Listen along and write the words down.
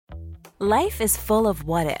Life is full of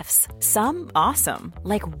what-ifs. Some awesome,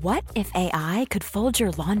 like what if AI could fold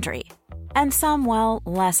your laundry? And some, well,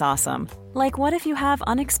 less awesome, like what if you have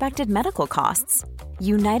unexpected medical costs?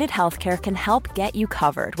 United Healthcare can help get you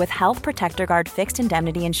covered with Health Protector Guard fixed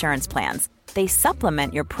indemnity insurance plans. They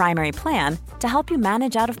supplement your primary plan to help you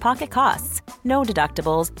manage out-of-pocket costs. No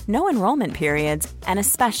deductibles, no enrollment periods, and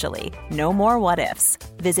especially no more what-ifs.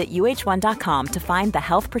 Visit uh1.com to find the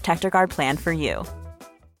Health Protector Guard plan for you.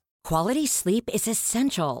 Quality sleep is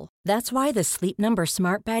essential. That's why the Sleep Number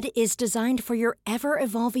Smart Bed is designed for your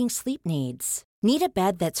ever-evolving sleep needs. Need a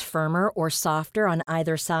bed that's firmer or softer on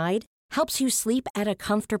either side? Helps you sleep at a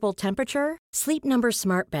comfortable temperature? Sleep Number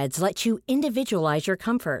Smart Beds let you individualize your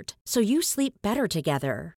comfort, so you sleep better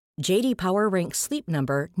together. J.D. Power ranks Sleep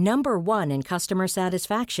Number number 1 in customer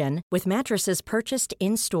satisfaction with mattresses purchased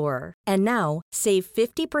in-store. And now, save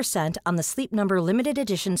 50% on the Sleep Number Limited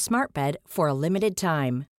Edition Smart Bed for a limited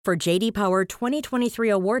time. For J.D. Power 2023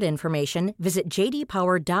 award information, visit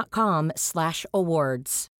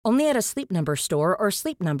jdpower.com/awards. Only at a Sleep Number store or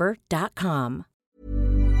sleepnumber.com.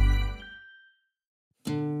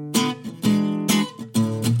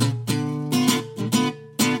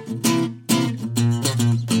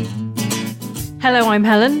 Hello, I'm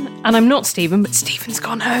Helen, and I'm not Stephen, but Stephen's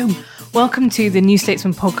gone home. Welcome to the New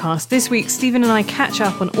Statesman podcast. This week, Stephen and I catch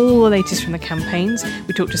up on all the latest from the campaigns.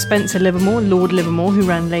 We talk to Spencer Livermore, Lord Livermore, who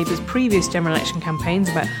ran Labour's previous general election campaigns,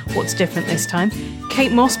 about what's different this time.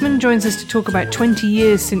 Kate Mossman joins us to talk about 20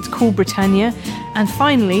 years since Cool Britannia. And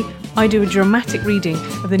finally, I do a dramatic reading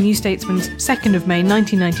of the New Statesman's 2nd of May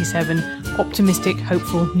 1997, optimistic,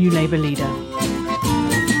 hopeful new Labour leader.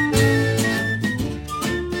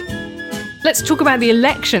 Let's talk about the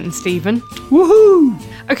election, Stephen. Woohoo!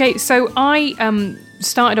 Okay, so I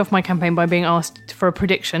started off my campaign by being asked for a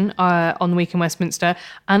prediction on the week in Westminster,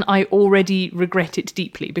 and I already regret it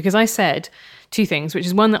deeply because I said two things, which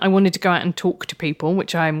is one, that I wanted to go out and talk to people,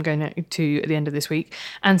 which I'm going to at the end of this week,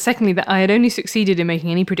 and secondly, that I had only succeeded in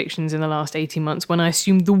making any predictions in the last 18 months when I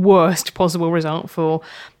assumed the worst possible result for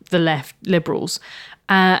the left Liberals.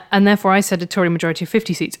 And therefore I said a Tory majority of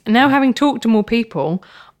 50 seats. Now, having talked to more people,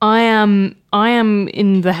 I am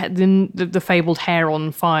in the fabled hair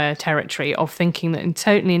on fire territory of thinking that in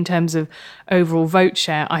terms of overall vote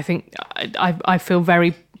share, I think I feel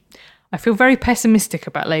very pessimistic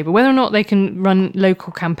about Labour. Whether or not they can run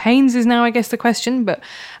local campaigns is now, I guess, the question. But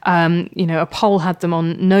a poll had them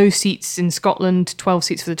on no seats in Scotland, 12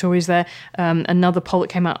 seats for the Tories there. Another poll that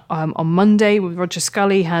came out on Monday with Roger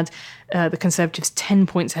Scully had the Conservatives 10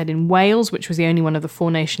 points ahead in Wales, which was the only one of the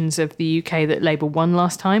 4 nations of the UK that Labour won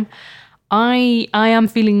last time. I am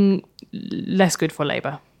feeling less good for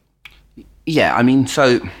Labour. Yeah, I mean,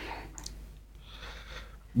 so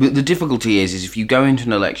the difficulty is if you go into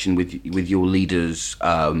an election with your leader's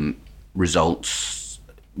results,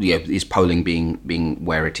 is polling being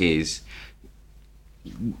where it is,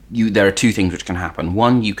 there are two things which can happen.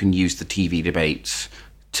 One, you can use the TV debates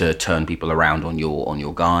to turn people around on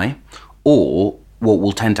your guy, or what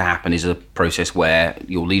will tend to happen is a process where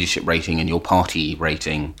your leadership rating and your party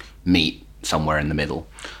rating meet somewhere in the middle.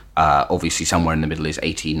 Obviously, somewhere in the middle is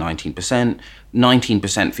 18, 19%.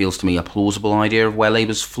 19% feels to me a plausible idea of where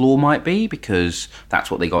Labour's floor might be, because that's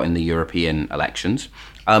what they got in the European elections.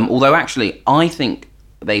 Although, actually, I think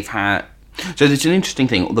they've had... So there's an interesting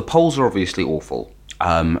thing. The polls are obviously awful.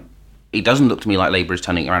 It doesn't look to me like Labour is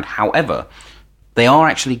turning around. However, they are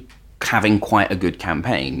actually having quite a good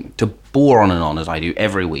campaign. To bore on and on, as I do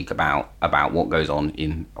every week, about what goes on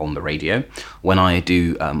the radio, when I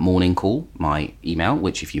do Morning Call, my email,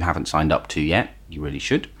 which if you haven't signed up to yet, you really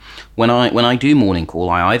should. When I do Morning Call,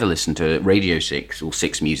 I either listen to Radio 6 or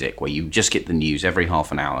 6 Music, where you just get the news every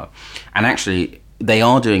half an hour. And actually, they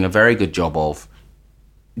are doing a very good job of...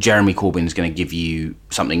 Jeremy Corbyn's going to give you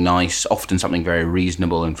something nice, often something very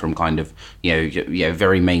reasonable, and from kind of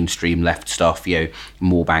very mainstream left stuff.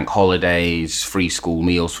 More bank holidays, free school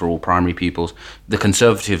meals for all primary pupils. The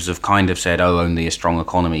Conservatives have kind of said, only a strong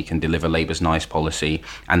economy can deliver Labour's nice policy,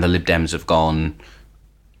 and the Lib Dems have gone,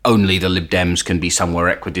 only the Lib Dems can be somewhere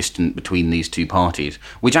equidistant between these two parties,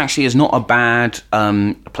 which actually is not a bad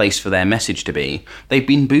place for their message to be. They've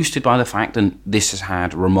been boosted by the fact that this has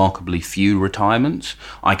had remarkably few retirements.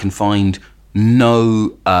 I can find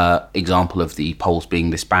no example of the polls being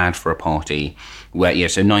this bad for a party where,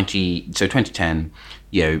 so 2010,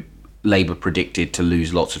 Labour predicted to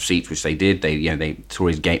lose lots of seats, which they did.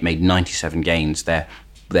 Tories made 97 gains, their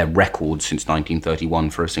record since 1931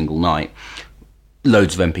 for a single night.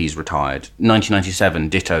 loads of MPs retired. 1997,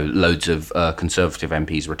 ditto, loads of Conservative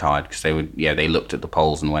MPs retired because they looked at the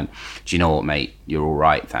polls and went, do you know what, mate, you're all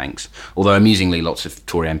right, thanks. Although amusingly, lots of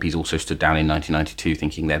Tory MPs also stood down in 1992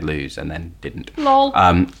 thinking they'd lose and then didn't. Lol.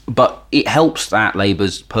 But it helps that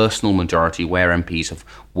Labour's personal majority, where MPs have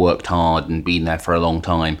worked hard and been there for a long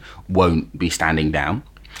time, won't be standing down.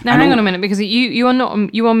 Now, hang on a minute, because you are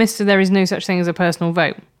Mr. There is no such thing as a personal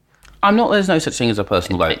vote. I'm not. There's no such thing as a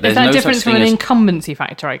personal vote. There's Is that no different such from thing an as, incumbency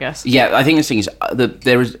factor, I guess? Yeah, I think the thing is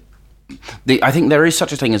I think there is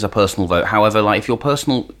such a thing as a personal vote. However, like if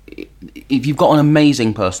you've got an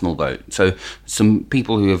amazing personal vote, so some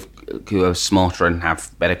people who are smarter and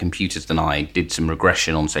have better computers than I did some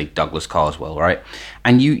regression on, say, Douglas Carswell, right?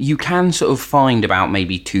 And you can sort of find about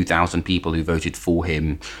maybe 2,000 people who voted for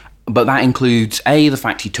him, but that includes the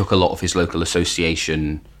fact he took a lot of his local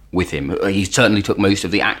association with him. He certainly took most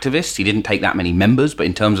of the activists. He didn't take that many members, but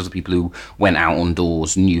in terms of the people who went out on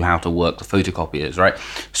doors, knew how to work the photocopiers, right?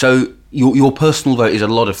 So your personal vote is a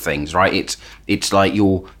lot of things, right? It's like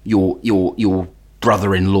your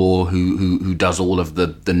brother-in-law who does all of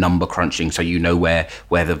the number crunching, so you know where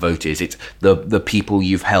the vote is. It's the people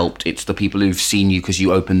you've helped. It's the people who've seen you because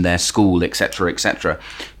you opened their school, etc., etc.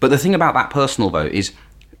 But the thing about that personal vote is,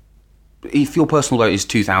 if your personal vote is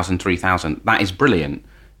 2,000, 3,000, that is brilliant.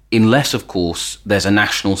 Unless, of course, there's a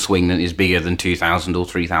national swing that is bigger than 2,000 or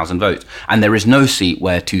 3,000 votes. And there is no seat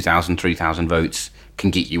where 2,000, 3,000 votes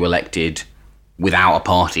can get you elected without a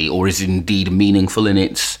party, or is indeed meaningful in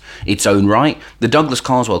its own right. The Douglas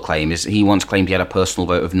Carswell claim is he once claimed he had a personal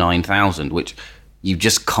vote of 9,000, which you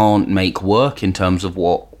just can't make work in terms of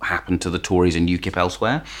what happened to the Tories and UKIP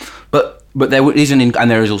elsewhere. But there is and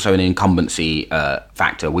there is also an incumbency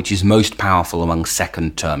factor, which is most powerful among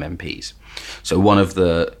second-term MPs. So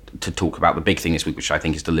to talk about the big thing this week, which I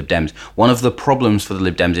think is the Lib Dems, one of the problems for the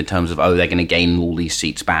Lib Dems in terms of, they're going to gain all these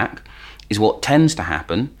seats back, is what tends to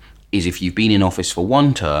happen is if you've been in office for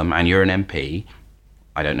one term and you're an MP,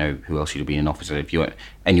 I don't know who else you'd have been in office if you're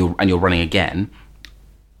running again,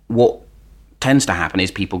 what tends to happen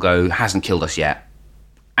is people go, hasn't killed us yet,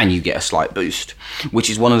 and you get a slight boost, which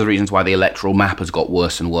is one of the reasons why the electoral map has got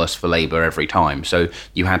worse and worse for Labour every time. So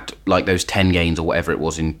you had like those 10 gains or whatever it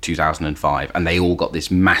was in 2005, and they all got this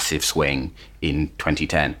massive swing in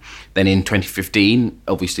 2010. Then in 2015,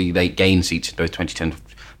 obviously they gained seats in both 2010,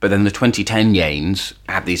 but then the 2010 gains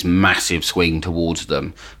had this massive swing towards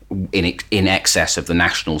them in excess of the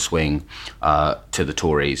national swing to the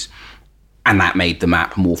Tories. And that made the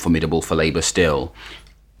map more formidable for Labour still.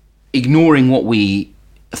 Ignoring what we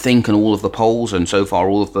think and all of the polls and so far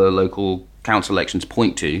all of the local council elections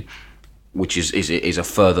point to, which is a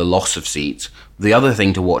further loss of seats, the other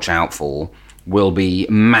thing to watch out for will be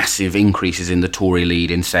massive increases in the Tory lead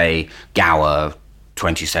in, say, Gower,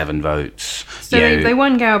 27 votes. So they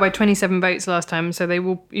won Gower by 27 votes last time, so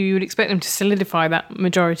you would expect them to solidify that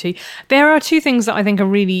majority. There are two things that I think are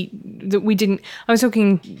that we didn't. I was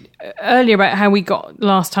talking earlier about how we got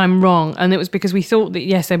last time wrong, and it was because we thought that,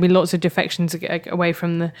 yes, there'd be lots of defections away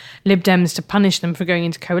from the Lib Dems to punish them for going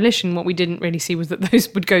into coalition. What we didn't really see was that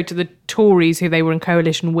those would go to the Tories who they were in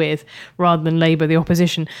coalition with, rather than Labour, the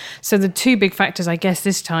opposition. So the two big factors, I guess,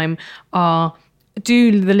 this time are,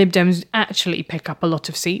 do the Lib Dems actually pick up a lot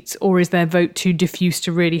of seats, or is their vote too diffuse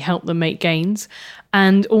to really help them make gains?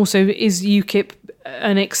 And also, is UKIP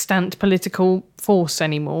an extant political force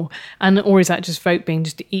anymore? Or is that just vote being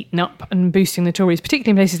just eaten up and boosting the Tories,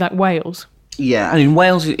 particularly in places like Wales? Yeah, and in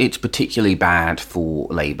Wales it's particularly bad for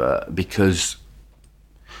Labour because...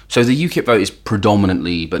 So the UKIP vote is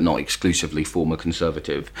predominantly, but not exclusively, former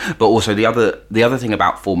Conservative. But also the other thing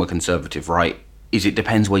about former Conservative, right, is it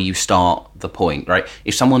depends where you start the point, right?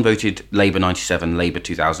 If someone voted Labour 97, Labour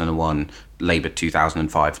 2001, Labour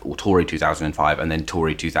 2005, or Tory 2005, and then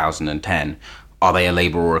Tory 2010, are they a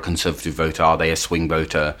Labour or a Conservative voter? Are they a swing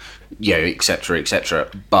voter? Et cetera, et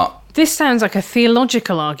cetera. But this sounds like a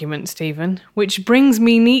theological argument, Stephen, which brings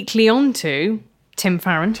me neatly onto Tim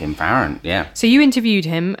Farron. Tim Farron, yeah. So you interviewed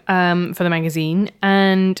him for the magazine,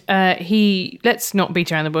 and let's not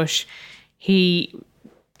beat around the bush, he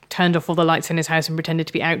turned off all the lights in his house and pretended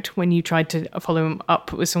to be out when you tried to follow him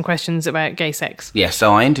up with some questions about gay sex. Yeah,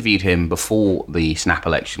 so I interviewed him before the snap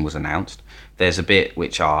election was announced. There's a bit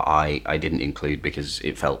which I didn't include because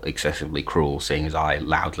it felt excessively cruel, seeing as I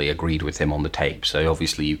loudly agreed with him on the tape. So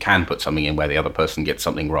obviously you can put something in where the other person gets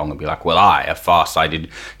something wrong and be like, well, a far-sighted...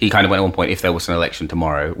 He kind of went at one point, if there was an election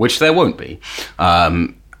tomorrow, which there won't be.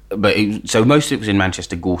 So most of it was in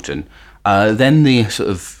Manchester Gorton. Then the sort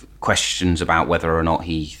of questions about whether or not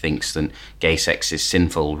he thinks that gay sex is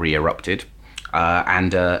sinful re-erupted.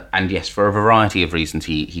 And yes, for a variety of reasons,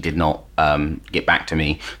 he did not get back to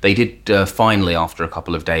me. They did finally, after a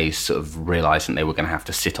couple of days, sort of realise that they were going to have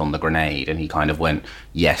to sit on the grenade, and he kind of went,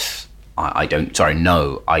 yes, I don't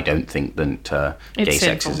think that gay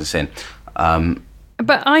sex is a sin.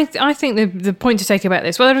 But I think the point to take about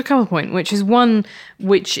this, well, there are a couple of points, which is one,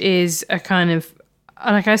 which is a kind of,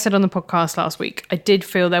 like I said on the podcast last week, I did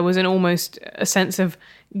feel there was almost a sense of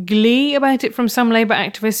glee about it from some Labour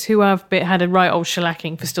activists who have had a right old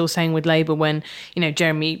shellacking for still saying with Labour when,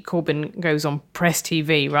 Jeremy Corbyn goes on Press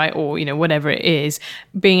TV, right, or, whatever it is,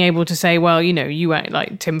 being able to say, well, you act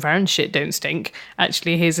like Tim Farron, shit don't stink.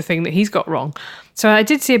 Actually, here's the thing that he's got wrong. So I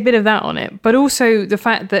did see a bit of that on it, but also the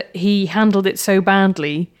fact that he handled it so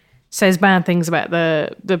badly says bad things about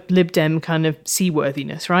the Lib Dem kind of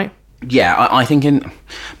seaworthiness, right? Yeah, I think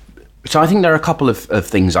So I think there are a couple of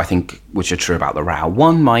things I think which are true about the row.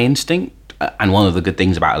 One, my instinct, and one of the good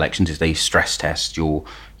things about elections is they stress test your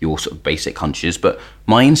sort of basic hunches. But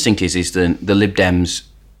my instinct is that the Lib Dems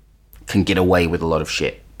can get away with a lot of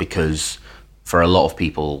shit because for a lot of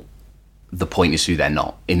people, the point is who they're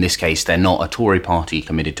not. In this case, they're not a Tory party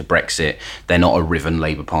committed to Brexit. They're not a Riven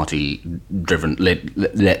Labour Party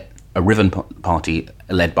party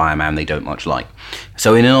led by a man they don't much like.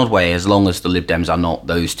 So in an odd way, as long as the Lib Dems are not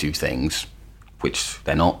those two things, which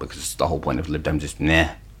they're not because the whole point of Lib Dems is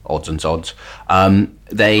odds and sods, they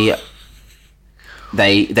will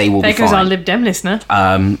be fine. There goes our Lib Dem listener.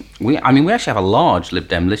 We actually have a large Lib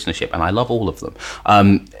Dem listenership, and I love all of them.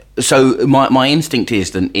 So my instinct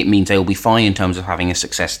is that it means they will be fine in terms of having a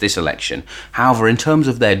success this election. However, in terms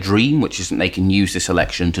of their dream, which is that they can use this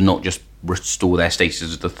election to not just restore their status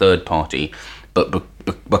as the third party, but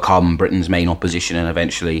become Britain's main opposition and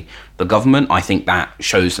eventually the government, I think that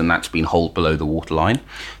shows them that's been hauled below the waterline.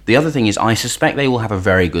 The other thing is I suspect they will have a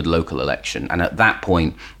very good local election, and at that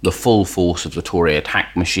point the full force of the Tory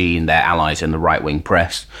attack machine, their allies in the right-wing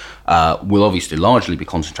press, will obviously largely be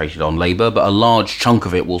concentrated on Labour, but a large chunk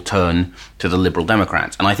of it will turn to the Liberal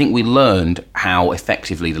Democrats. And I think we learned how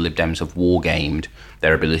effectively the Lib Dems have war-gamed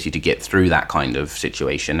their ability to get through that kind of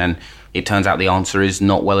situation, and it turns out the answer is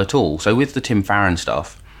not well at all. So with the Tim Farron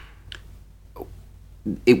stuff,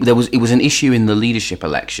 it was an issue in the leadership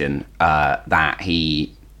election that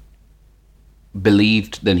he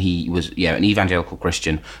believed that he was an evangelical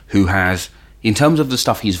Christian who has, in terms of the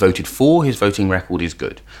stuff he's voted for, his voting record is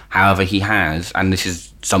good. However, he has, and this is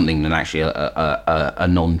something that actually a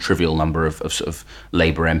non-trivial number of sort of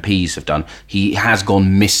Labour MPs have done, he has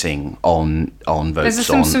gone missing on votes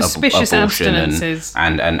on abortion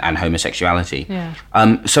and homosexuality.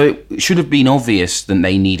 Yeah. So it should have been obvious that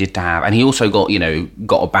they needed to have, and he also got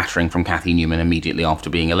a battering from Cathy Newman immediately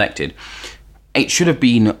after being elected. It should have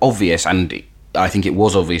been obvious, and I think it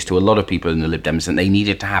was obvious to a lot of people in the Lib Dems that they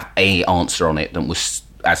needed to have an answer on it that was,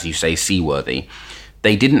 as you say, seaworthy.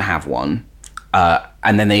 They didn't have one,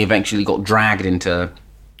 and then they eventually got dragged into...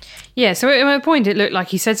 Yeah, so at my point, it looked like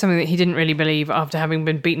he said something that he didn't really believe after having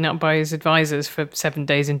been beaten up by his advisors for 7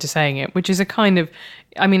 days into saying it, which is a kind of...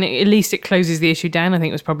 at least it closes the issue down. I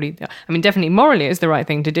think it was probably... definitely morally it's the right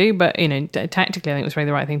thing to do, but, tactically I think it was really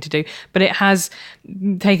the right thing to do. But it has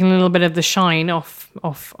taken a little bit of the shine off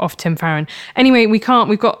Tim Farron. Anyway, we've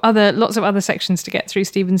got lots of other sections to get through,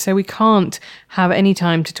 Stephen, so we can't have any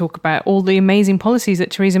time to talk about all the amazing policies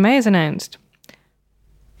that Theresa May has announced.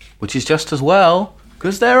 Which is just as well...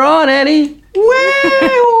 because there aren't any.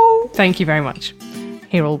 Thank you very much.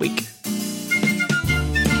 Here all week.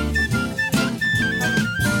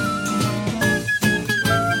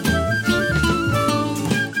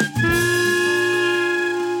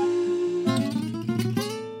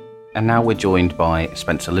 And now we're joined by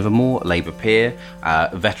Spencer Livermore, a Labour peer,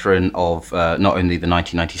 veteran of not only the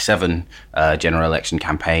 1997 general election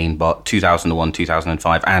campaign, but 2001,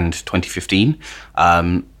 2005 and 2015.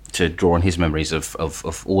 To draw on his memories of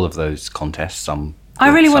all of those contests. I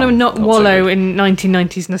really want to not wallow in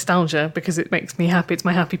 1990s nostalgia because it makes me happy. It's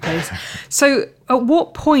my happy place. So at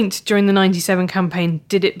what point during the 97 campaign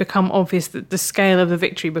did it become obvious that the scale of the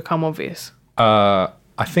victory become obvious? I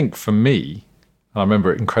think for me, and I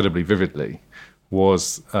remember it incredibly vividly,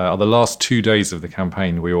 was the last 2 days of the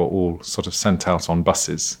campaign, we were all sort of sent out on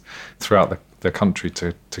buses throughout the country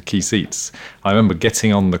to key seats. I remember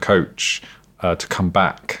getting on the coach to come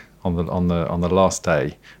back on the last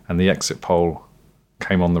day, and the exit poll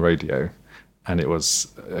came on the radio, and it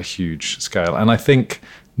was a huge scale. And I think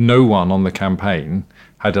no one on the campaign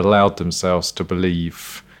had allowed themselves to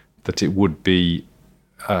believe that it would be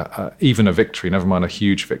even a victory, never mind a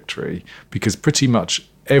huge victory, because pretty much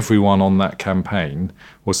everyone on that campaign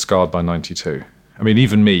was scarred by 92.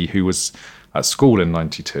 Even me, who was at school in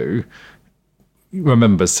 92,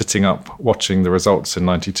 remember sitting up watching the results in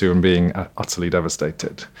 92 and being utterly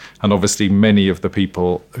devastated. And obviously many of the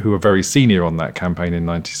people who were very senior on that campaign in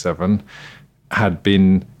 97 had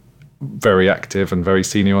been very active and very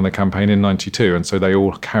senior on the campaign in 92. And so they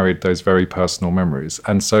all carried those very personal memories.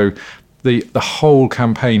 And so the whole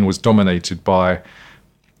campaign was dominated by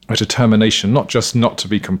a determination, not just not to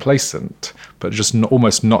be complacent, but just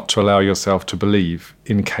almost not to allow yourself to believe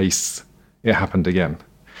in case it happened again.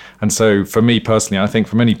 And so for me personally, I think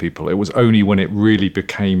for many people, it was only when it really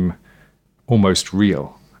became almost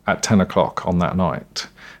real at 10 o'clock on that night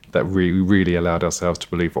that we really allowed ourselves to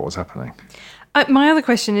believe what was happening. My other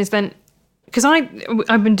question is then, because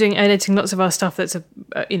I've been editing lots of our stuff that's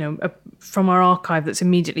from our archive that's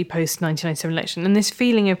immediately post 1997 election, and this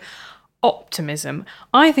feeling of optimism.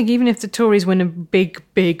 I think even if the Tories win a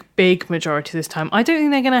big majority this time, I don't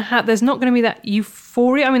think they're going to have. There's not going to be that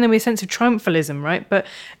euphoria. I mean, there'll be a sense of triumphalism, right? But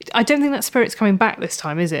I don't think that spirit's coming back this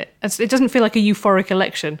time, is it? It doesn't feel like a euphoric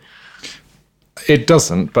election. It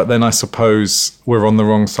doesn't, but then I suppose we're on the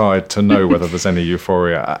wrong side to know whether there's any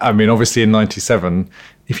euphoria. I mean, obviously in 97,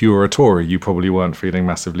 if you were a Tory, you probably weren't feeling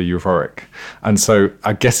massively euphoric. And so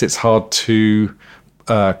I guess it's hard to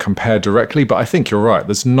compare directly, but I think you're right.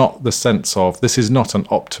 There's not the sense of, this is not an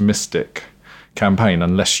optimistic campaign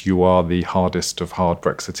unless you are the hardest of hard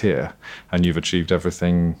Brexiteer and you've achieved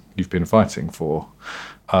everything you've been fighting for.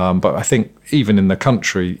 But I think even in the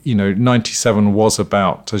country, 97 was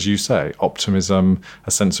about, as you say, optimism,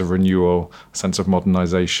 a sense of renewal, a sense of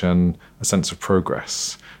modernisation, a sense of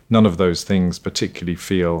progress. None of those things particularly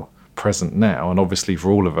feel present now. And obviously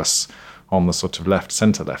for all of us on the sort of left,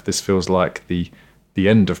 centre left, this feels like the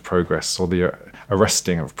end of progress or the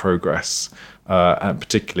arresting of progress. And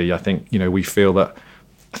particularly, I think, we feel that,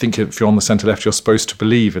 I think if you're on the centre left, you're supposed to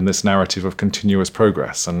believe in this narrative of continuous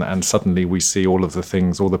progress. And suddenly we see all of the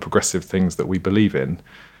things, all the progressive things that we believe in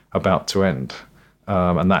about to end.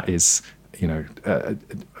 And that is, the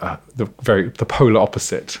polar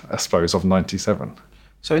opposite, I suppose, of 97.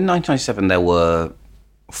 So in 1997, there were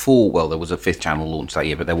there was a fifth channel launched that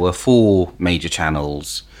year, but there were 4 major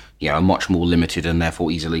channels, a much more limited and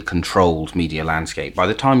therefore easily controlled media landscape. By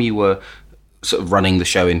the time you were sort of running the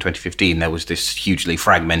show in 2015, there was this hugely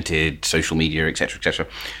fragmented social media, et cetera, et cetera.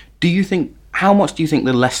 How much do you think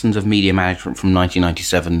the lessons of media management from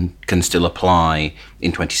 1997 can still apply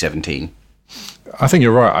in 2017? I think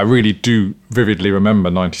you're right. I really do vividly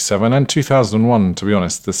remember 97 and 2001, to be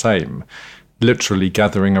honest, the same. Literally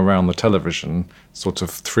gathering around the television sort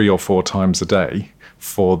of 3 or 4 times a day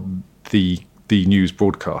for the news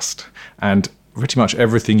broadcast. And pretty much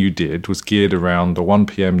everything you did was geared around the 1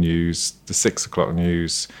 p.m. news, the 6 o'clock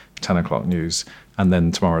news, 10 o'clock news, and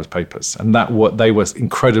then tomorrow's papers. And they were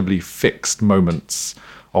incredibly fixed moments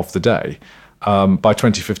of the day. By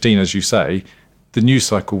 2015, as you say, the news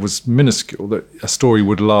cycle was minuscule, that a story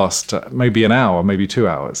would last maybe an hour, maybe 2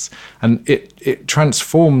 hours. And it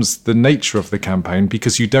transforms the nature of the campaign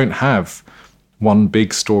because you don't have one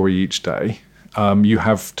big story each day. You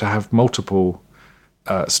have to have multiple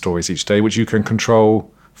stories each day, which you can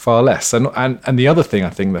control far less. And the other thing I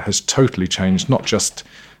think that has totally changed, not just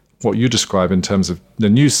what you describe in terms of the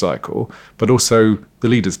news cycle, but also the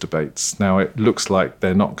leaders' debates. Now, it looks like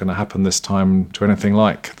they're not going to happen this time to anything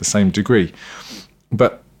like the same degree.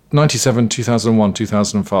 But 97, 2001,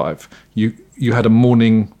 2005, you had a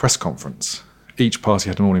morning press conference. Each party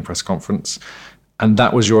had a morning press conference. And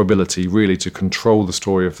that was your ability really to control the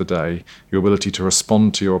story of the day, your ability to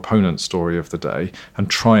respond to your opponent's story of the day and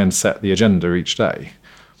try and set the agenda each day.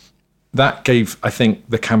 That gave, I think,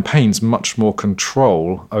 the campaigns much more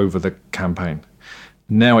control over the campaign.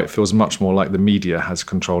 Now it feels much more like the media has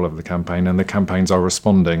control over the campaign and the campaigns are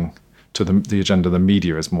responding to the agenda the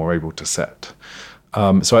media is more able to set.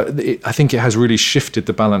 So I think it has really shifted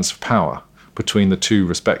the balance of power between the two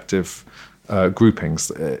respective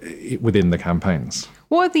groupings within the campaigns.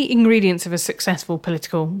 What are the ingredients of a successful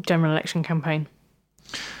political general election campaign?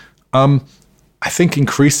 I think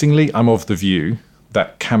increasingly I'm of the view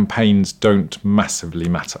that campaigns don't massively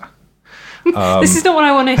matter. This is not what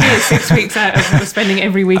I want to hear 6 weeks out of spending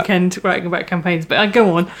every weekend writing about campaigns, but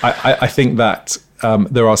go on. I think that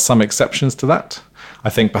there are some exceptions to that. I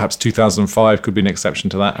think perhaps 2005 could be an exception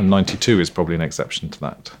to that, and 92 is probably an exception to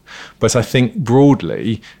that. But I think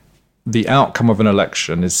broadly, the outcome of an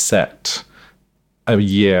election is set a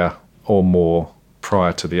year or more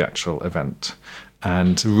prior to the actual event.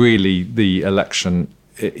 And really, the election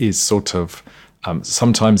is sort of,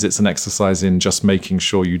 sometimes it's an exercise in just making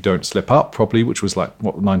sure you don't slip up properly, which was like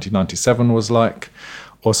what 1997 was like.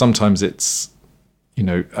 Or sometimes it's,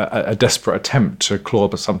 a desperate attempt to claw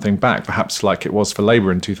something back, perhaps like it was for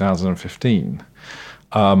Labour in 2015.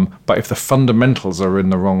 But if the fundamentals are in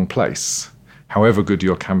the wrong place, however good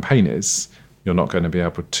your campaign is, you're not going to be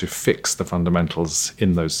able to fix the fundamentals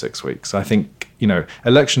in those 6 weeks. I think,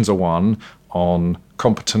 elections are won on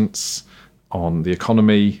competence, on the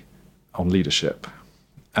economy, on leadership.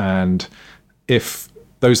 And if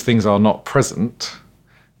those things are not present,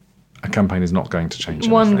 a campaign is not going to change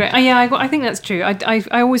anything. I think that's true. I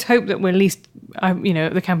always hope that we're at least,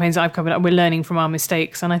 the campaigns that I've covered, we're learning from our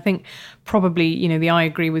mistakes. And I think probably, the I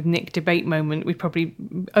agree with Nick debate moment, we probably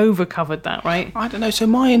over-covered that, right? I don't know. So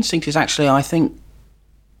my instinct is actually, I think,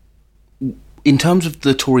 in terms of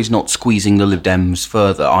the Tories not squeezing the Lib Dems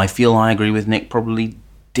further, I feel I agree with Nick probably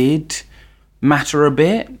did matter a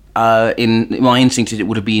bit. In my instinct is it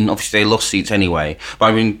would have been, obviously they lost seats anyway, but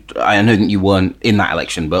I mean, I know that you weren't in that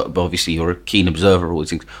election, but obviously you're a keen observer of all these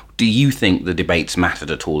things. Do you think the debates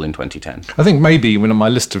mattered at all in 2010? I think maybe on my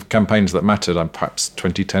list of campaigns that mattered, perhaps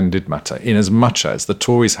 2010 did matter, in as much as the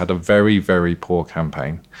Tories had a very, very poor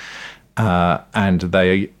campaign, and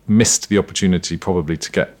they missed the opportunity probably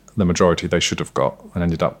to get the majority they should have got and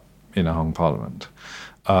ended up in a hung parliament.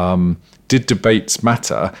 Did debates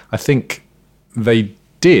matter? I think they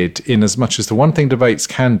did, in as much as the one thing debates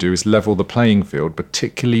can do is level the playing field,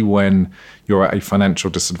 particularly when you're at a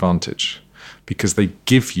financial disadvantage, because they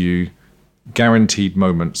give you guaranteed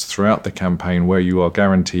moments throughout the campaign where you are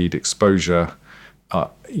guaranteed exposure,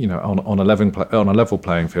 on a level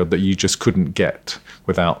playing field that you just couldn't get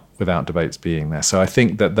without debates being there. So I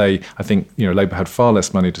think that Labour had far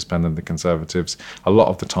less money to spend than the Conservatives. A lot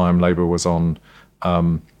of the time, Labour was on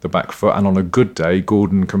the back foot, and on a good day,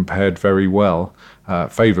 Gordon compared very well,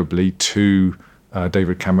 favourably to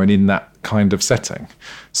David Cameron in that kind of setting.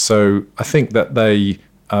 So I think that they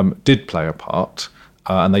did play a part,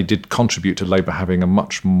 and they did contribute to Labour having a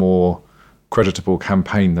much more creditable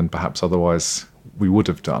campaign than perhaps otherwise we would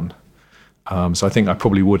have done. So I think I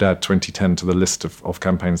probably would add 2010 to the list of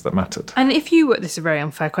campaigns that mattered. And if you were, this is a very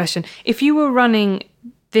unfair question, if you were running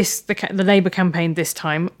the Labour campaign this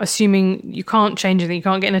time, assuming you can't change anything, you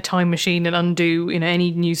can't get in a time machine and undo,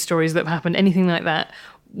 any news stories that have happened, anything like that,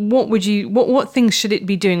 what things should it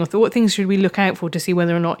be doing, or what things should we look out for to see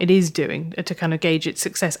whether or not it is doing to kind of gauge its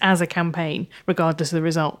success as a campaign, regardless of the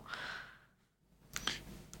result?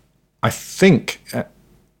 I think,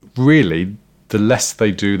 really, the less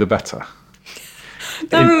they do, the better.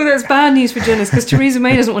 No, that's bad news for journalists, because Theresa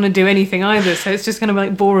May doesn't want to do anything either, so it's just going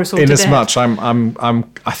to bore us all to death. In as much,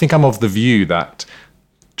 I think I'm of the view that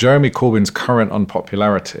Jeremy Corbyn's current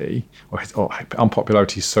unpopularity, or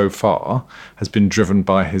unpopularity so far, has been driven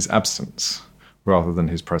by his absence rather than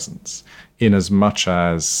his presence. In as much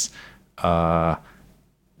as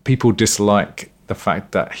people dislike the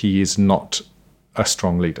fact that he is not a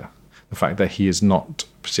strong leader, the fact that he is not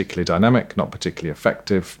particularly dynamic, not particularly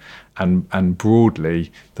effective, and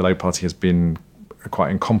broadly, the Labour Party has been quite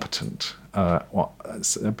incompetent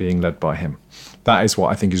being led by him. That is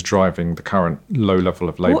what I think is driving the current low level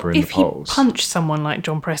of Labour in the polls. What if he punched someone like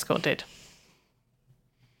John Prescott did?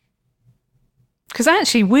 Because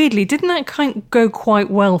actually, weirdly, didn't that kind of go quite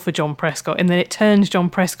well for John Prescott? And then it turns John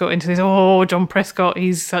Prescott into this, John Prescott,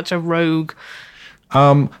 he's such a rogue.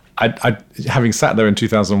 I having sat there in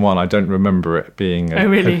 2001, I don't remember it being a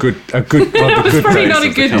good one of the good days. It's probably not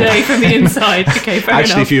a good day from the inside. Okay, fair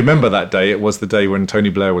Actually, enough. if you remember that day, it was the day when Tony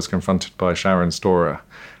Blair was confronted by Sharon Storer.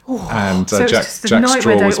 And Jack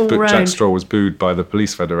Straw was booed by the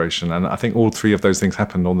Police Federation. And I think all three of those things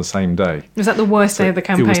happened on the same day. Was that the worst day of the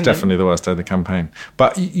campaign? It was definitely the worst day of the campaign.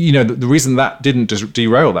 But, the reason that didn't just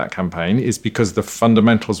derail that campaign is because the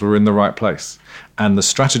fundamentals were in the right place. And the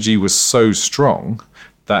strategy was so strong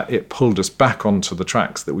that it pulled us back onto the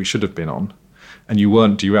tracks that we should have been on, and you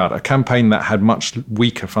weren't derailed. A campaign that had much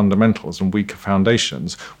weaker fundamentals and weaker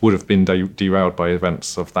foundations would have been derailed by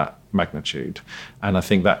events of that magnitude. And I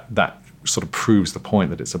think that sort of proves the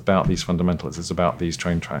point that it's about these fundamentals, it's about these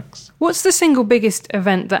train tracks. What's the single biggest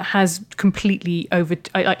event that has completely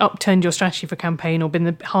upturned your strategy for campaign, or been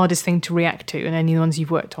the hardest thing to react to in any of the ones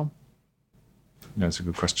you've worked on? That's a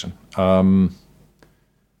good question.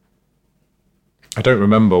 I don't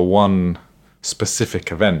remember one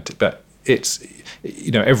specific event, but it's,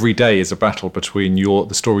 every day is a battle between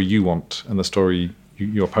the story you want and the story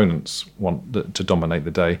your opponents want to dominate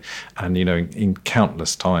the day. And, in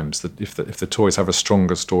countless times, that if the Tories have a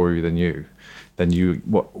stronger story than you, then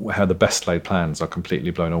how the best laid plans are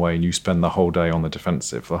completely blown away, and you spend the whole day on the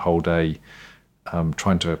defensive, the whole day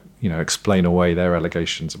trying to, explain away their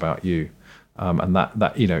allegations about you. And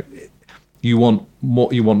that You want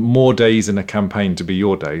more days in a campaign to be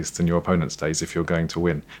your days than your opponent's days if you're going to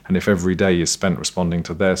win. And if every day is spent responding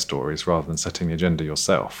to their stories rather than setting the agenda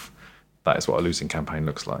yourself, that is what a losing campaign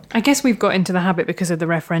looks like. I guess we've got into the habit because of the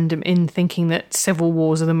referendum in thinking that civil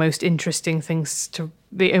wars are the most interesting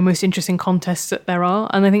most interesting contests that there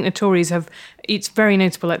are. And I think the Tories have, it's very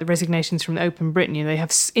notable, like the resignations from the Open Britain, they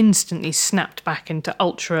have instantly snapped back into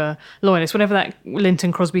ultra loyalists, whatever that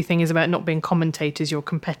Linton Crosby thing is about not being commentators, you're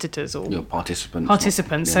competitors or Your participants.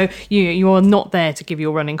 Participants. So you are not there to give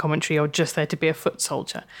your running commentary, you're just there to be a foot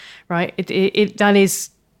soldier, right?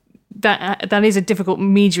 That is a difficult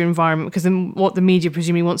media environment because what the media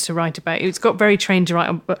presumably wants to write about. It's got very trained to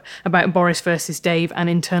write about Boris versus Dave and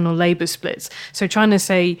internal Labour splits. So trying to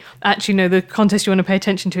say, actually, no, the contest you want to pay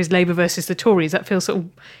attention to is Labour versus the Tories, that feels sort of,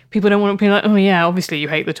 people don't want to be like, oh yeah, obviously you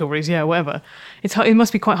hate the Tories, yeah, whatever. It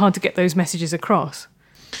must be quite hard to get those messages across.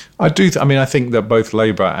 I think that both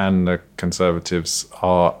Labour and the Conservatives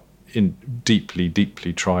are in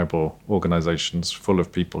deeply tribal organisations full of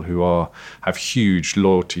people who have huge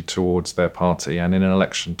loyalty towards their party, and in an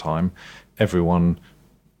election time everyone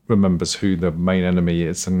remembers who the main enemy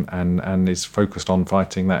is and is focused on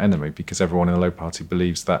fighting that enemy, because everyone in the Labour Party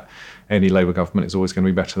believes that any Labour government is always going to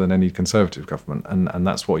be better than any Conservative government, and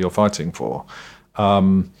that's what you're fighting for.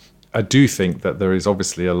 I do think that there is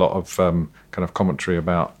obviously a lot of kind of commentary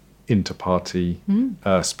about inter-party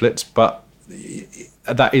splits, but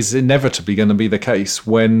that is inevitably going to be the case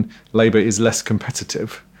when Labour is less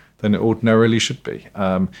competitive than it ordinarily should be.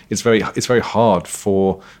 It's very hard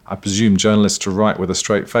for, I presume, journalists to write with a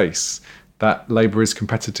straight face that Labour is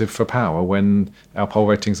competitive for power when our poll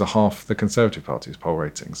ratings are half the Conservative Party's poll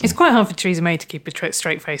ratings. It's quite hard for Theresa May to keep a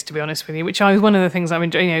straight face, to be honest with you, which was one of the things I'm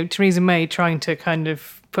enjoying. Theresa May trying to kind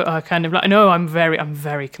of put her kind of like, no, I'm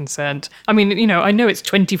very concerned. I mean, I know it's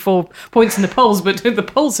 24 points in the polls, but the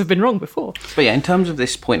polls have been wrong before. But yeah, in terms of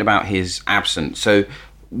this point about his absence, so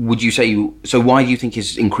would you say, why do you think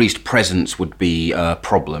his increased presence would be a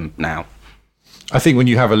problem now? I think when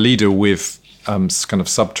you have a leader with kind of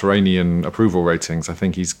subterranean approval ratings, I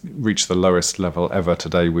think he's reached the lowest level ever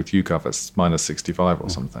today with YouGov at minus 65 or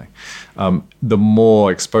something. The more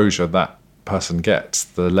exposure that person gets,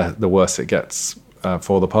 the worse it gets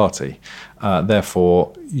for the party.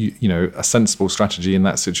 Therefore, a sensible strategy in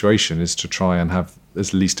that situation is to try and have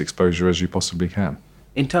as least exposure as you possibly can.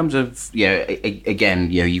 In terms of,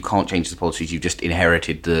 again, you can't change the policies, you've just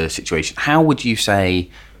inherited the situation. How would you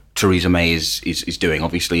say Theresa May is doing?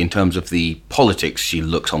 Obviously, in terms of the politics, she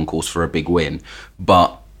looks on course for a big win.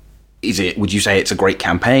 But would you say it's a great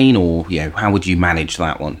campaign, or how would you manage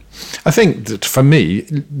that one? I think that for me,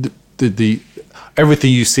 the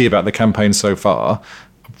everything you see about the campaign so far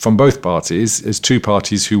from both parties is two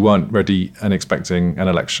parties who weren't ready and expecting an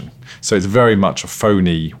election. So it's very much a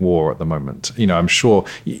phony war at the moment. I'm sure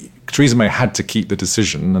Theresa May had to keep the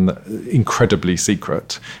decision incredibly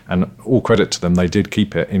secret, and all credit to them, they did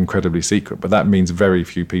keep it incredibly secret, but that means very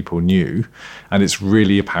few people knew, and it's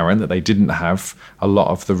really apparent that they didn't have a lot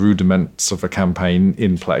of the rudiments of a campaign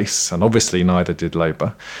in place, and obviously neither did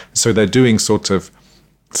Labour. So they're doing sort of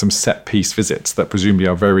some set-piece visits that presumably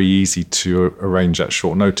are very easy to arrange at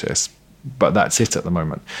short notice, but that's it at the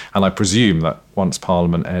moment. And I presume that once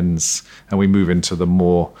Parliament ends and we move into a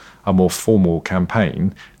more formal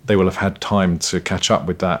campaign, they will have had time to catch up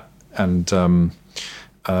with that and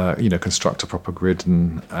construct a proper grid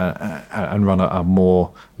and run a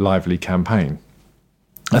more lively campaign.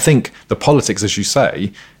 I think the politics, as you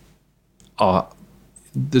say,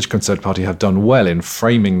 the Conservative Party have done well in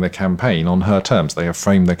framing the campaign on her terms. They have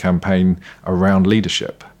framed the campaign around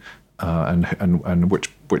leadership, and which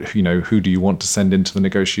who do you want to send into the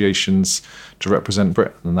negotiations to represent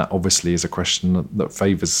Britain? And that obviously is a question that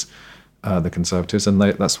favours the Conservatives, and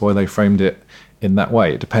that's why they framed it in that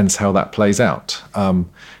way. It depends how that plays out.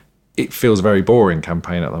 It feels a very boring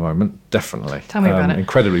campaign at the moment, definitely. Tell me about it.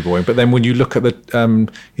 Incredibly boring. But then when you look at in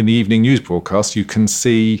the evening news broadcast, you can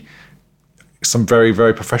see some very,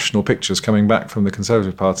 very professional pictures coming back from the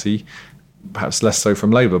Conservative Party, perhaps less so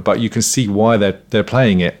from Labour, but you can see why they're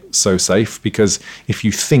playing it so safe, because if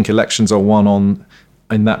you think elections are won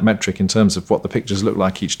in that metric in terms of what the pictures look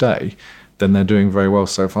like each day, then they're doing very well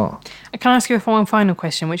so far. Can I ask you one final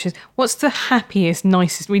question, which is, what's the happiest,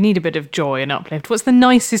 nicest, we need a bit of joy and uplift, what's the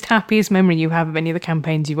nicest, happiest memory you have of any of the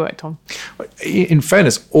campaigns you worked on? In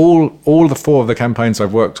fairness, all the four of the campaigns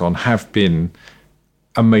I've worked on have been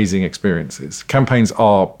amazing experiences. Campaigns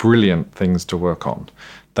are brilliant things to work on.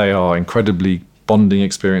 They are incredibly bonding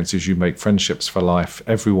experiences. You make friendships for life.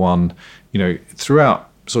 Everyone, throughout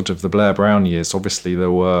sort of the Blair Brown years, obviously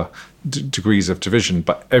there were degrees of division,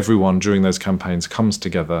 but everyone during those campaigns comes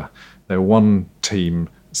together. They're one team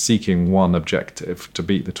seeking one objective, to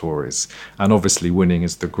beat the Tories. And obviously winning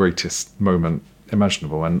is the greatest moment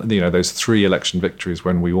imaginable. And, those 3 election victories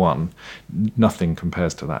when we won, nothing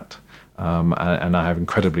compares to that. And I have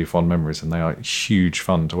incredibly fond memories, and they are huge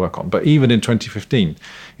fun to work on. But even in 2015,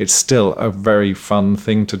 it's still a very fun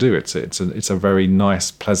thing to do. It's a very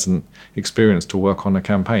nice, pleasant experience to work on a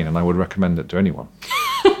campaign, and I would recommend it to anyone.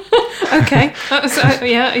 Okay,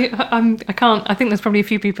 I can't. I think there's probably a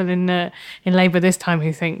few people in Labour this time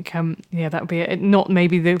who think, that would be not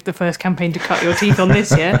maybe the first campaign to cut your teeth on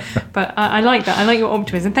this year. But I like that. I like your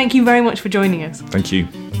optimism. Thank you very much for joining us. Thank you.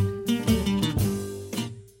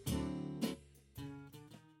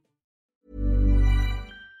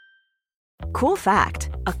 Cool fact,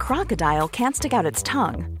 a crocodile can't stick out its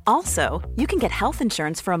tongue. Also, you can get health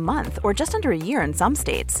insurance for a month or just under a year in some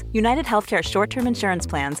states. United Healthcare short-term insurance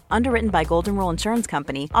plans, underwritten by Golden Rule Insurance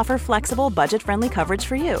Company, offer flexible, budget-friendly coverage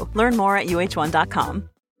for you. Learn more at uh1.com.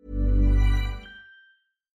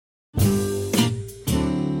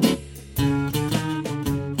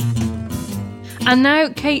 And now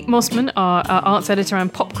Kate Mossman, our arts editor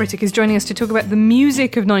and pop critic, is joining us to talk about the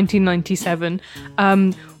music of 1997.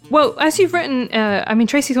 Well, as you've written,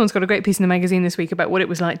 Tracy Thorn's got a great piece in the magazine this week about what it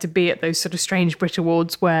was like to be at those sort of strange Brit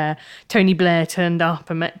Awards where Tony Blair turned up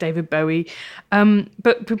and met David Bowie.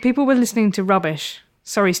 But people were listening to rubbish.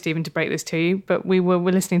 Sorry, Stephen, to break this to you, but we're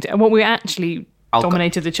listening to... And what we actually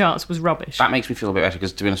dominated the charts was rubbish. That makes me feel a bit better,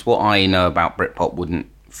 because, to be honest, what I know about Britpop wouldn't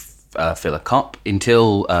fill a cup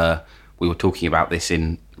until we were talking about this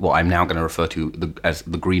in what I'm now going to refer to as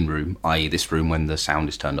the green room, i.e. this room when the sound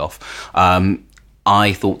is turned off.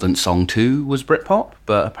 I thought that Song 2 was Britpop,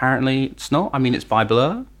 but apparently it's not. I mean, it's by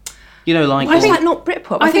Blur. Why is that not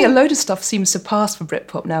Britpop? I think a load of stuff seems to pass for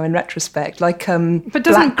Britpop now in retrospect, like but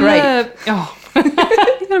doesn't Black Grape.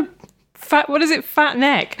 What is it? Fat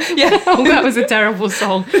Neck. Yeah. Oh, that was a terrible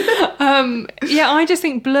song. I just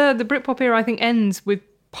think Blur, the Britpop era, I think ends with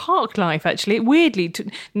Parklife, actually. Weirdly,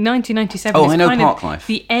 1997 is kind Parklife. of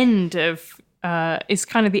the end of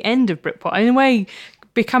Britpop. In a way,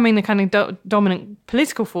 becoming the kind of dominant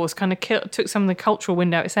political force kind of took some of the cultural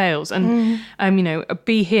wind out of sails. And,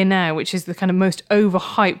 Be Here Now, which is the kind of most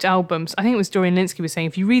overhyped albums. I think it was Dorian Lynskey was saying,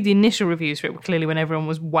 if you read the initial reviews for it, clearly when everyone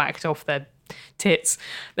was whacked off their tits,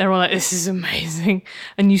 they're all like, this is amazing.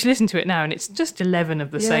 And you listen to it now and it's just 11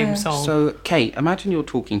 of the same song. So, Kate, imagine you're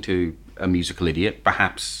talking to a musical idiot.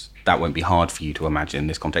 Perhaps that won't be hard for you to imagine in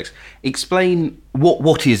this context. Explain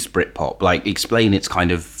what is Britpop? Like, explain its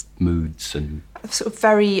kind of moods and... Sort of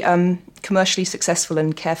very commercially successful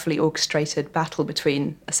and carefully orchestrated battle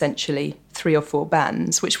between essentially 3 or 4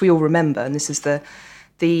 bands, which we all remember. And this is the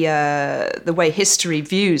way history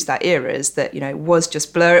views that era, is that, it was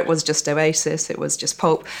just Blur, it was just Oasis, it was just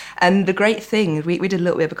Pulp. And the great thing, we did a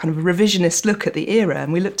little bit of a kind of revisionist look at the era,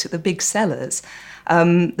 and we looked at the big sellers.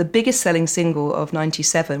 The biggest selling single of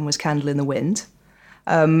 97 was Candle in the Wind,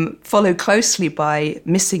 followed closely by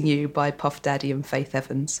Missing You by Puff Daddy and Faith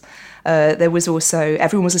Evans. There was also,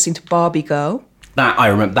 everyone was listening to Barbie Girl. That, I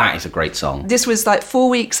remember, that is a great song. This was like 4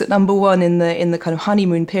 weeks at number 1 in the kind of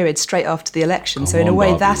honeymoon period straight after the election. So in a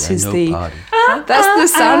way, that's the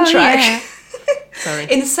soundtrack. Yeah. Sorry.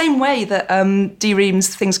 In the same way that Dee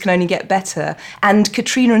Ream's Things Can Only Get Better and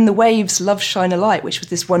Katrina and the Waves' Love Shine a Light, which was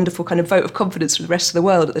this wonderful kind of vote of confidence for the rest of the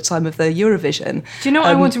world at the time of the Eurovision. Do you know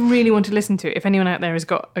what I really want to listen to? If anyone out there has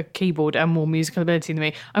got a keyboard and more musical ability than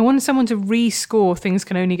me, I want someone to rescore Things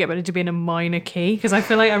Can Only Get Better to be in a minor key, because I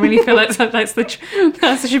really feel like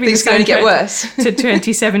that should be Things Can Only Get Worse. To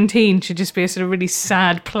 2017 should just be a sort of really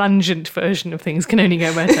sad, plangent version of Things Can Only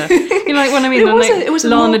Get Better. You know, like what I mean? It was a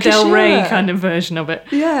Lana Del Rey era. kind of version of it.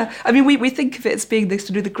 Yeah, I mean, we think of it as being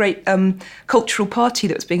the great cultural party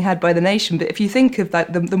that was being had by the nation, but if you think of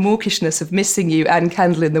that, the mawkishness of Missing You and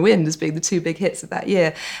Candle in the Wind as being the 2 big hits of that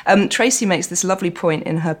year, Tracy makes this lovely point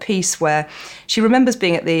in her piece where she remembers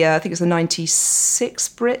being at the, I think it was the 96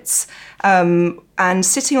 Brits, and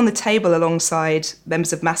sitting on the table alongside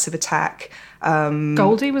members of Massive Attack.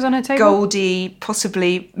 Goldie was on her table? Goldie,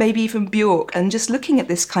 possibly, maybe even Bjork, and just looking at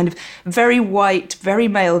this kind of very white, very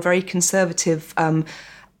male, very conservative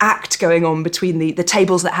act going on between the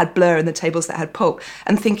tables that had Blur and the tables that had Pulp,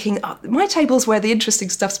 and thinking, my table's where the interesting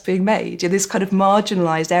stuff's being made. This kind of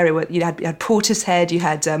marginalised area where you had Portishead, you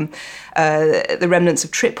had the remnants of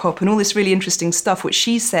trip hop and all this really interesting stuff, which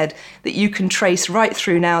she said that you can trace right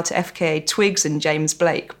through now to FKA Twigs and James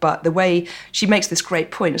Blake. But the way she makes this great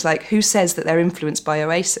point is like, who says that they're influenced by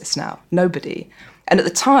Oasis now? Nobody. And at the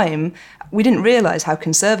time, we didn't realise how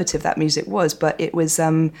conservative that music was, but it was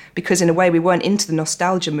because in a way we weren't into the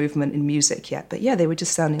nostalgia movement in music yet. But yeah, they were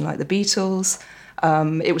just sounding like the Beatles.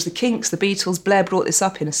 It was the Kinks, the Beatles. Blair brought this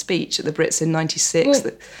up in a speech at the Brits in '96.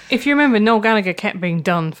 Well, if you remember, Noel Gallagher kept being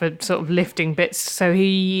done for sort of lifting bits. So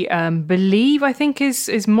he, I think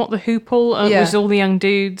is Mott the Hoople was all the young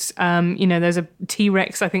dudes. There's a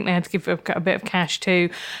T-Rex. I think they had to give a bit of cash to.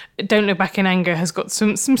 Don't Look Back in Anger has got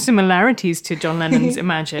some similarities to John Lennon's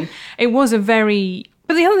Imagine. It was a very...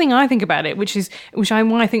 But the other thing I think about it, why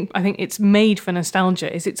I think it's made for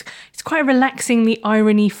nostalgia, is it's quite a relaxingly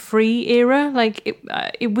irony-free era. Like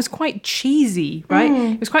it was quite cheesy, right?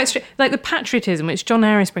 It was quite like the patriotism, which John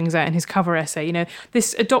Harris brings out in his cover essay.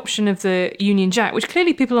 This adoption of the Union Jack, which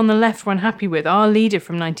clearly people on the left were unhappy with. Our leader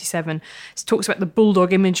from '97 talks about the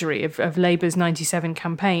bulldog imagery of Labour's '97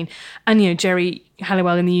 campaign, and Jerry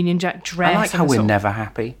Halliwell in the Union Jack dress. I like how we're never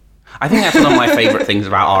happy. I think that's one of my favourite things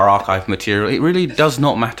about our archive material. It really does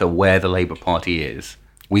not matter where the Labour Party is.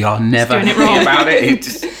 We are never happy about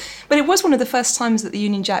it. But it was one of the first times that the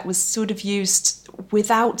Union Jack was sort of used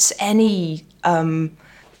without any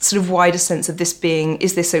sort of wider sense of this being,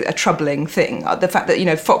 is this a troubling thing? The fact that,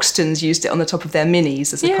 Foxtons used it on the top of their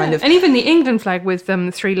minis as a kind of... And even the England flag with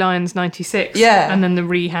Three Lions 96. Yeah. And then the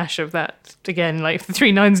rehash of that again, like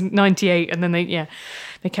Three Lions 98. And then they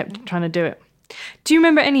kept trying to do it. Do you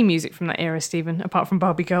remember any music from that era, Stephen, apart from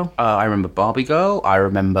Barbie Girl? I remember Barbie Girl. I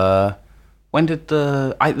remember... When did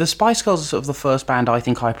the Spice Girls are sort of the first band I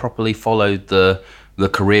think I properly followed the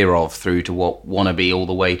career of, through to what Wannabe all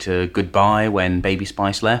the way to Goodbye when Baby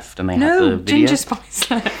Spice left and they had the video. Ginger Spice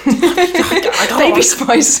left. Baby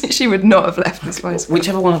Spice, she would not have left the Spice Girls.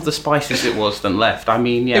 Whichever one of the Spices it was that left. I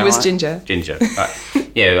mean, yeah. It was Ginger. Ginger.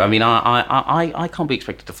 Yeah, I mean, I can't be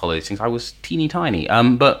expected to follow these things. I was teeny tiny.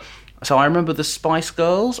 So I remember the Spice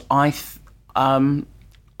Girls. What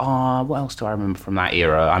else do I remember from that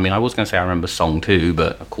era? I mean, I was going to say I remember Song 2,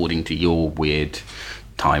 but according to your weird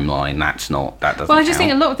timeline, that doesn't Well, I just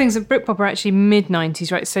think a lot of things at Britpop are actually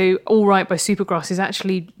mid-90s, right? So All Right by Supergrass is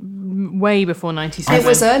actually way before 97. It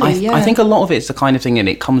was early, yeah. I think a lot of it's the kind of thing, and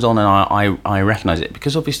it comes on and I recognise it,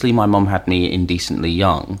 because obviously my mum had me indecently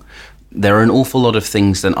young. There are an awful lot of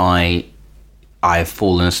things that I've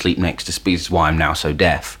fallen asleep next to speakers. Why I'm now so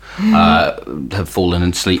deaf. Have fallen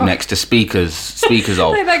asleep next to speakers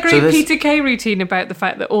of. Like that great Peter Kay routine about the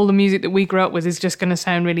fact that all the music that we grew up with is just going to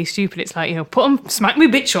sound really stupid. It's like, put on Smack Me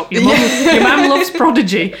Bitch Up. Your mum loves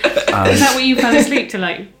Prodigy. Is that what you fell asleep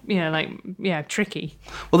to? Tricky.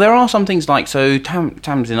 Well, there are some things like, so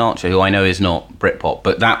Tamsin Archer, who I know is not Britpop,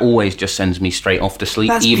 but that always just sends me straight off to sleep.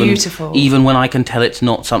 That's beautiful. Even when I can tell it's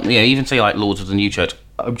not something, even say like Lords of the New Church,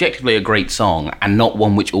 objectively a great song and not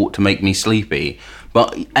one which ought to make me sleepy,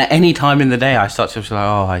 but at any time in the day I start to feel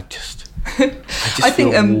like, I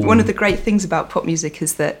think one of the great things about pop music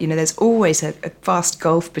is that there's always a vast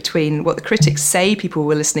gulf between what the critics say people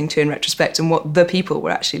were listening to in retrospect and what the people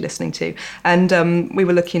were actually listening to. And we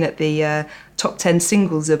were looking at the top 10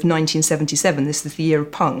 singles of 1977. This is the year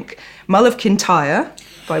of punk. Mull of Kintyre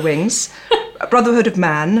by Wings, Brotherhood of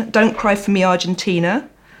Man, Don't Cry for Me Argentina,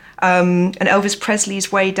 and Elvis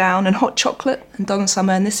Presley's Way Down, and Hot Chocolate, and Donna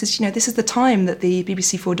Summer. And this is the time that the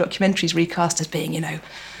BBC4 documentaries recast as being,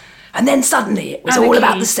 and then suddenly it was all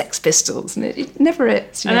about the Sex Pistols, and it never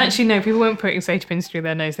is. And actually, no, people weren't putting sage pins through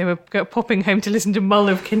their nose. They were popping home to listen to Mull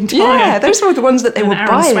of Kintyre. Yeah, those were the ones that they were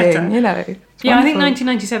buying, Yeah, I think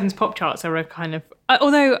 1997's pop charts are a kind of...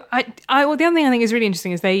 although, the other thing I think is really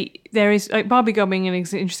interesting is there is, like Barbie Girl being an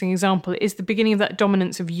interesting example, is the beginning of that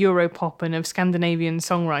dominance of Europop and of Scandinavian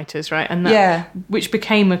songwriters, right? And that, which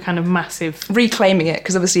became a kind of massive... Reclaiming it,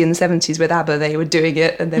 because obviously in the 70s with ABBA they were doing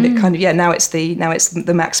it, and then it kind of, now it's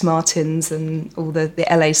the Max Martins and all the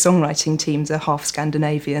LA songwriting teams are half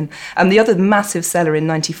Scandinavian. And the other massive seller in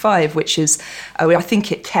 95, which is, I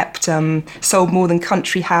think it kept, sold more than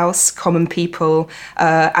Country House, Common People,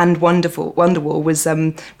 and Wonderwall was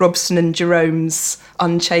Robson and Jerome's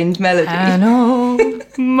Unchained Melody.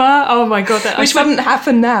 Oh my God. Which wouldn't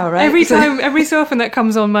happen now, right? Every so often that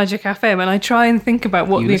comes on Magic FM, and I try and think about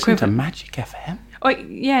what the equivalent... You listen to Magic FM? Oh,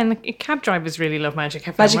 yeah, and cab drivers really love Magic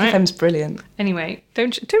FM, Magic right? FM's brilliant. Anyway,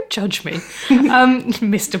 don't judge me,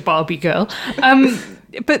 Mr. Barbie Girl.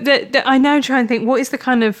 But I now try and think, what is the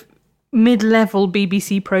kind of mid-level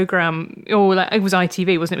BBC programme, or like, it was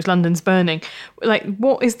ITV, wasn't it? It was London's Burning. Like,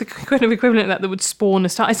 what is the kind of equivalent of that would spawn a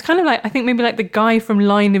star? It's kind of like, I think maybe like the guy from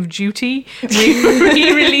Line of Duty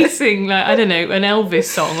re-releasing, like, I don't know, an Elvis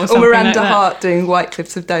song or something. Or Miranda like Hart doing White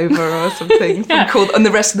Cliffs of Dover or something. Yeah. And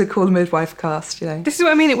the rest of the Call the Midwife cast, you know. This is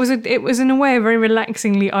what I mean. It was in a way a very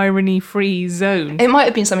relaxingly irony-free zone. It might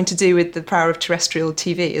have been something to do with the power of terrestrial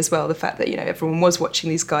TV as well. The fact that, you know, everyone was watching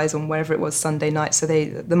these guys on wherever it was Sunday night, so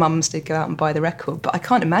the mums did go out and buy the record. But I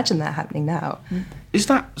can't imagine that happening now. Is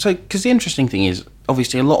that so? Because the interesting thing is,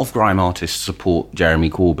 obviously, a lot of grime artists support Jeremy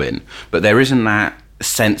Corbyn, but there isn't that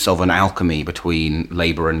sense of an alchemy between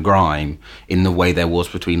Labour and grime in the way there was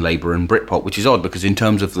between Labour and Britpop, which is odd because in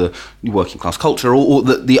terms of the working class culture, or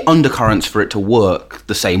the undercurrents for it to work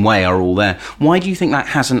the same way are all there. Why do you think that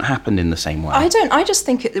hasn't happened in the same way? I just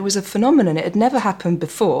think it was a phenomenon. It had never happened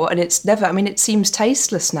before, and it's never. I mean, it seems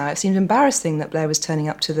tasteless now. It seems embarrassing that Blair was turning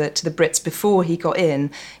up to the Brits before he got in,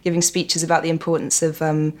 giving speeches about the importance of,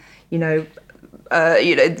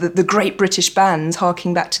 the great British bands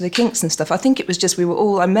harking back to the Kinks and stuff. I think it was just, I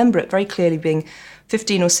remember it very clearly being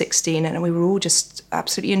 15 or 16, and we were all just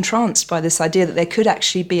absolutely entranced by this idea that there could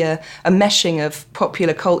actually be a meshing of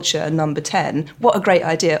popular culture and Number 10. What a great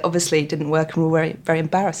idea. Obviously it didn't work, and we're very, very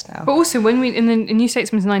embarrassed now. But also, when in the New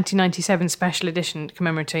Statesman's 1997 special edition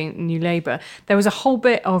commemorating New Labour, there was a whole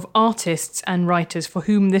bit of artists and writers for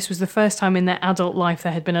whom this was the first time in their adult life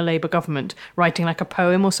there had been a Labour government, writing like a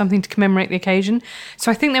poem or something to commemorate the occasion. So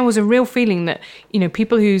I think there was a real feeling that, you know,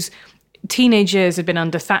 people whose teenage years had been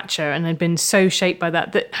under Thatcher and had been so shaped by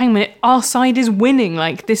that hang on a minute, our side is winning,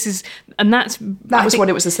 like this is, and that was what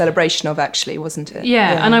it was a celebration of, actually, wasn't it?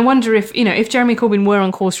 Yeah, and I wonder if, you know, if Jeremy Corbyn were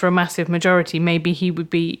on course for a massive majority, maybe he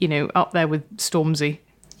would be, you know, up there with Stormzy.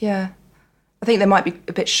 Yeah. I think they might be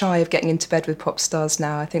a bit shy of getting into bed with pop stars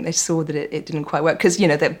now. I think they saw that it didn't quite work because, you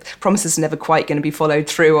know, their promises are never quite going to be followed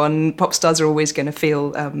through on. Pop stars are always going to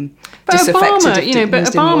feel disaffected.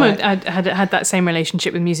 Obama had that same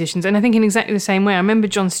relationship with musicians, and I think in exactly the same way. I remember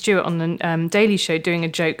Jon Stewart on the Daily Show doing a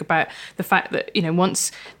joke about the fact that, you know,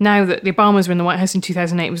 now that the Obamas were in the White House in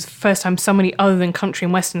 2008, it was the first time somebody other than country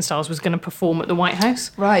and western stars was going to perform at the White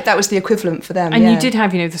House. Right, that was the equivalent for them. And you did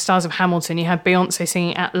have, you know, the stars of Hamilton. You had Beyonce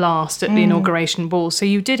singing At Last at the inauguration ball. So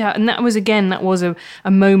you did have, and that was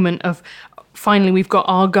a moment of finally we've got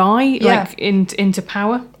our guy into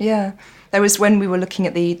power. Yeah. There was, when we were looking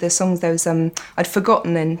at the songs, there was I'd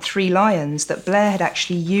forgotten in Three Lions that Blair had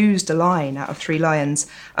actually used a line out of Three Lions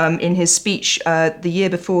in his speech the year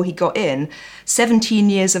before he got in. 17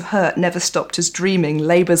 years of hurt never stopped us dreaming.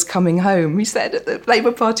 Labour's coming home, he said at the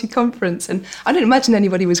Labour Party conference, and I don't imagine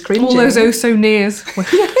anybody was cringing. All those oh so nears.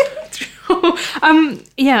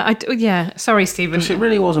 Sorry, Stephen. It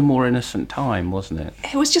really was a more innocent time, wasn't it?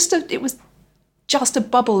 It was just a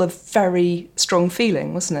bubble of very strong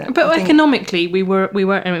feeling, wasn't it? But economically, we were,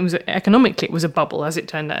 and it was a bubble, as it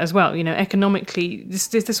turned out as well. You know, economically,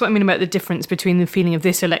 this is what I mean about the difference between the feeling of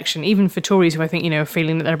this election, even for Tories, who I think, you know, are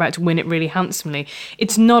feeling that they're about to win it really handsomely.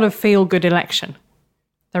 It's not a feel-good election.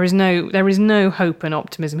 There is no hope and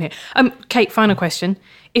optimism here. Kate, final question: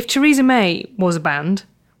 if Theresa May was a band,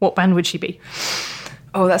 what band would she be?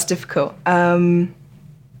 Oh, that's difficult.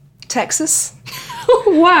 Texas.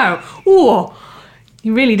 Wow. Oh.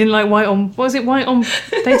 You really didn't like White on... Was it White on...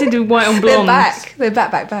 They did do White on Blonde. They're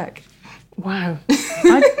back. Wow.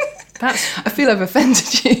 I feel I've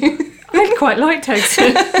offended you. I quite like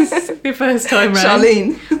Texas the first time round.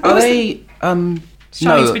 Charlene. Are they... Charlene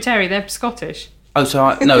Spiteri, they're Scottish. Oh,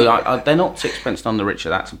 so they're not Sixpence None the Richer.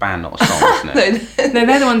 That's a band, not a song, isn't it? No,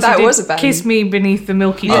 they're the ones that who was did a band. Kiss Me Beneath the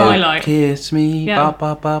Milky Twilight. Kiss me,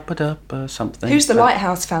 something. Who's the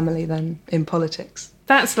Lighthouse family then in politics?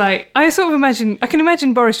 That's like, I can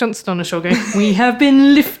imagine Boris Johnson on a show going, we have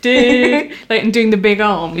been lifted, like, and doing the big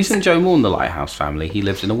arms. Isn't Joe Morn the Lighthouse family? He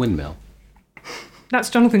lives in a windmill. That's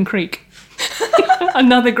Jonathan Creek.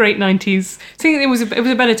 Another great 90s. I think it was a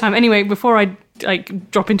better time. Anyway, before I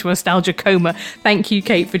drop into a nostalgia coma, thank you,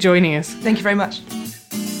 Kate, for joining us. Thank you very much.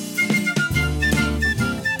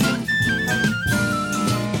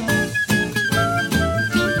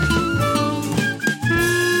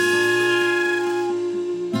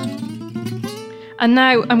 And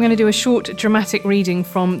now I'm going to do a short dramatic reading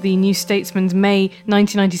from the New Statesman's May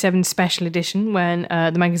 1997 special edition, when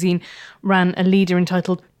the magazine ran a leader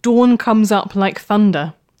entitled "Dawn Comes Up Like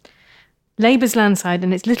Thunder." Labour's landslide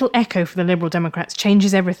and its little echo for the Liberal Democrats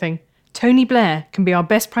changes everything. Tony Blair can be our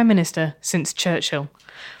best Prime Minister since Churchill.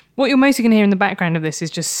 What you're mostly going to hear in the background of this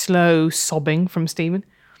is just slow sobbing from Stephen.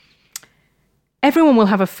 Everyone will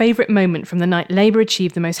have a favourite moment from the night Labour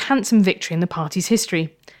achieved the most handsome victory in the party's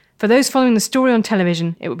history. For those following the story on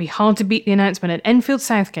television, it would be hard to beat the announcement at Enfield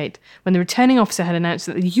Southgate when the returning officer had announced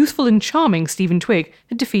that the youthful and charming Stephen Twigg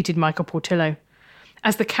had defeated Michael Portillo.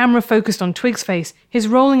 As the camera focused on Twigg's face, his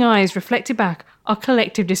rolling eyes reflected back our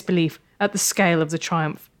collective disbelief at the scale of the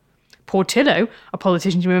triumph. Portillo, a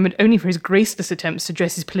politician remembered only for his graceless attempts to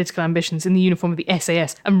dress his political ambitions in the uniform of the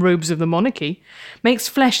SAS and robes of the monarchy, makes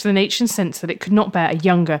flesh the nation's sense that it could not bear a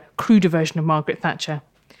younger, cruder version of Margaret Thatcher.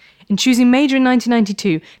 In choosing Major in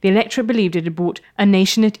 1992, the electorate believed it had brought a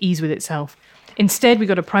nation at ease with itself. Instead, we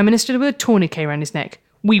got a Prime Minister with a tourniquet around his neck.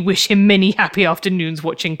 We wish him many happy afternoons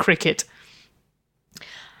watching cricket.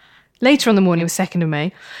 Later on the morning of 2nd of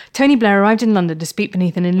May, Tony Blair arrived in London to speak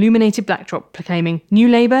beneath an illuminated backdrop proclaiming New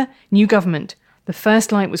Labour, New Government. The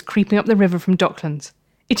first light was creeping up the river from Docklands.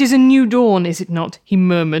 It is a new dawn, is it not? He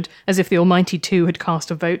murmured, as if the Almighty Two had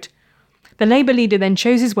cast a vote. The Labour leader then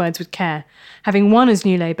chose his words with care. Having won as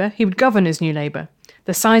New Labour, he would govern as New Labour.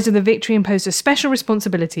 The size of the victory imposed a special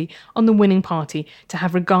responsibility on the winning party to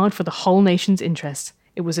have regard for the whole nation's interests.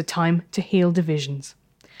 It was a time to heal divisions.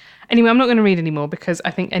 Anyway, I'm not going to read anymore because I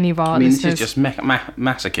think any of our listeners... this is just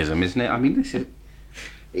masochism, isn't it? I mean, this is...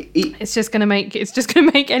 It's just going to make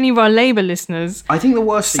any of our Labour listeners I think the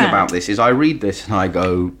worst sad. thing about this is I read this and I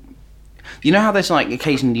go... You know how there's like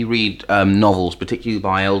occasionally you read novels, particularly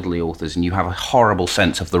by elderly authors, and you have a horrible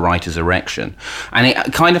sense of the writer's erection, and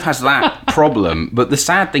it kind of has that problem. But the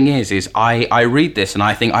sad thing is I read this and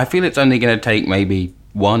I think I feel it's only going to take maybe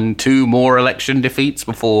 1-2 more election defeats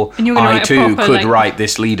before I too could write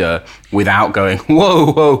this leader without going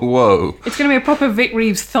whoa, whoa, whoa. It's going to be a proper Vic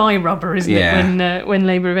Reeves thigh rubber, isn't it? When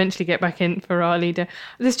Labour eventually get back in for our leader.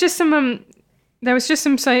 There's just some. There was just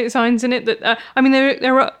some signs in it that,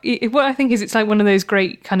 there are, what I think is it's like one of those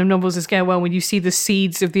great kind of novels as well, when you see the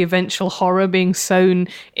seeds of the eventual horror being sown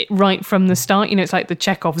right from the start. You know, it's like the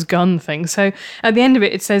Chekhov's gun thing. So at the end of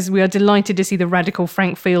it, it says, we are delighted to see the radical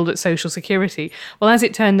Frank Field at Social Security. Well, as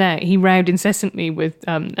it turned out, he rowed incessantly with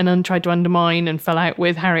and tried to undermine and fell out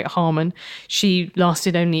with Harriet Harman. She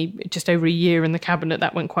lasted only just over a year in the cabinet.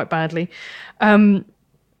 That went quite badly. And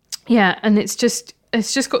it's just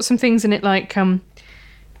got some things in it like...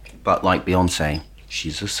 But like Beyonce,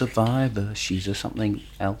 she's a survivor, she's a something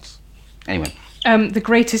else. Anyway. The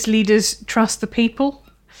greatest leaders trust the people.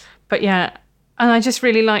 But yeah, and I just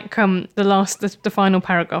really like the final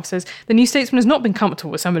paragraph says, the New Statesman has not been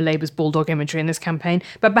comfortable with some of Labour's bulldog imagery in this campaign,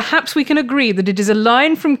 but perhaps we can agree that it is a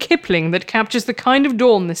line from Kipling that captures the kind of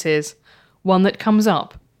dawn this is. One that comes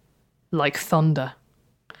up like thunder.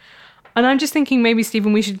 And I'm just thinking maybe,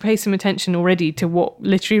 Stephen, we should pay some attention already to what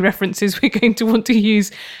literary references we're going to want to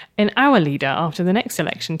use in our leader after the next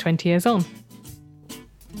election 20 years on.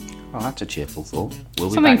 Oh, that's a cheerful thought. We'll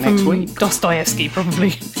be Something back next week. from Dostoevsky, probably.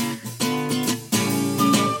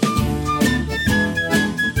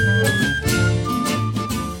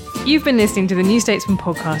 You've been listening to the New Statesman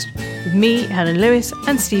podcast with me, Helen Lewis,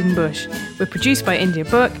 and Stephen Bush. We're produced by India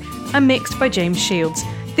Burke and mixed by James Shields.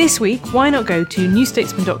 This week, why not go to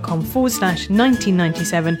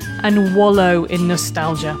newstatesman.com/1997 and wallow in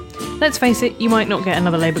nostalgia? Let's face it, you might not get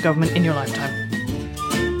another Labour government in your lifetime.